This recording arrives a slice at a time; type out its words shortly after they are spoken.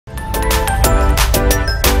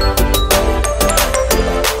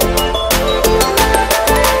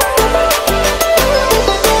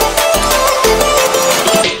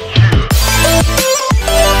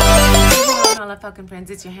Falcon friends?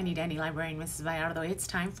 It's your handy dandy librarian, Mrs. Vallardo. It's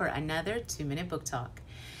time for another 2-minute book talk.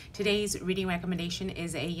 Today's reading recommendation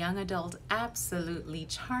is a young adult, absolutely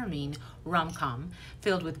charming rom-com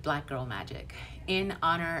filled with black girl magic. In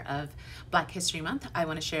honor of Black History Month, I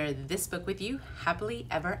want to share this book with you, Happily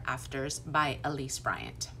Ever Afters by Elise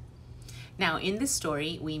Bryant. Now, in this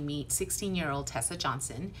story, we meet 16-year-old Tessa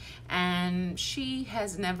Johnson, and she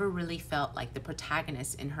has never really felt like the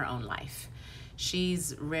protagonist in her own life.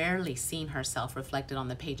 She's rarely seen herself reflected on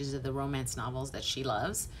the pages of the romance novels that she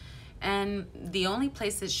loves, and the only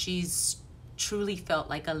place that she's truly felt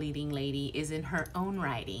like a leading lady is in her own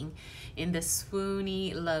writing, in the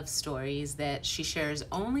swoony love stories that she shares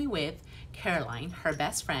only with Caroline, her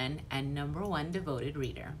best friend and #1 devoted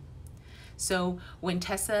reader. So when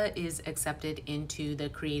Tessa is accepted into the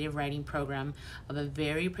creative writing program of a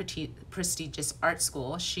very prestigious art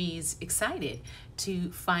school, she's excited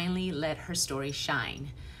to finally let her story shine.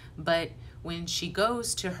 But when she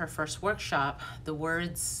goes to her first workshop, the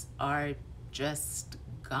words are just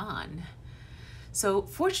gone. So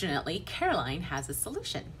fortunately, Caroline has a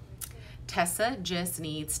solution. Tessa just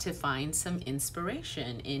needs to find some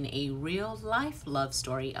inspiration in a real-life love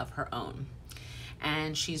story of her own.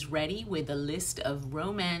 And she's ready with a list of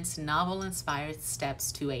romance novel-inspired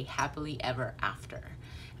steps to a happily ever after.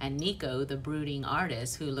 And Nico, the brooding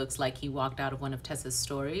artist who looks like he walked out of one of Tessa's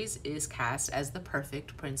stories, is cast as the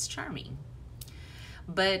perfect Prince Charming.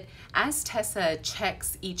 But as Tessa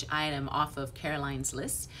checks each item off of Caroline's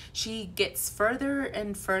list, she gets further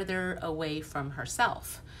and further away from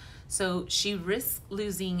herself. So she risks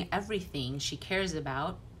losing everything she cares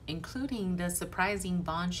about, including the surprising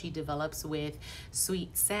bond she develops with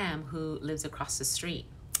sweet Sam, who lives across the street.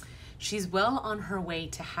 She's well on her way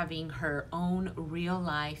to having her own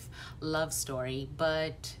real-life love story,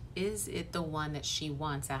 but is it the one that she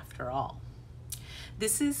wants after all?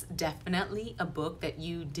 This is definitely a book that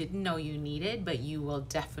you didn't know you needed, but you will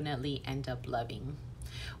definitely end up loving.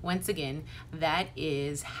 Once again, that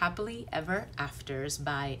is Happily Ever Afters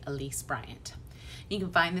by Elise Bryant. You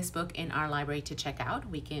can find this book in our library to check out.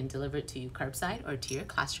 We can deliver it to you curbside or to your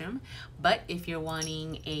classroom. But if you're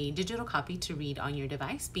wanting a digital copy to read on your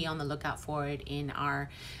device, be on the lookout for it in our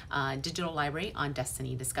digital library on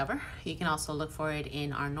Destiny Discover. You can also look for it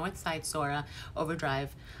in our Northside Sora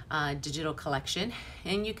Overdrive digital collection.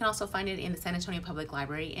 And you can also find it in the San Antonio Public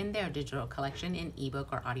Library in their digital collection in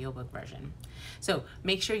ebook or audiobook version. So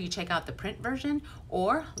make sure you check out the print version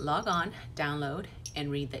or log on, download, and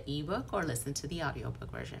read the ebook or listen to the audiobook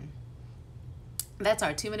version. That's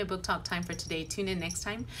our 2-minute book talk time for today. Tune in next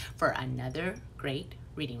time for another great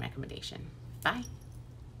reading recommendation. Bye.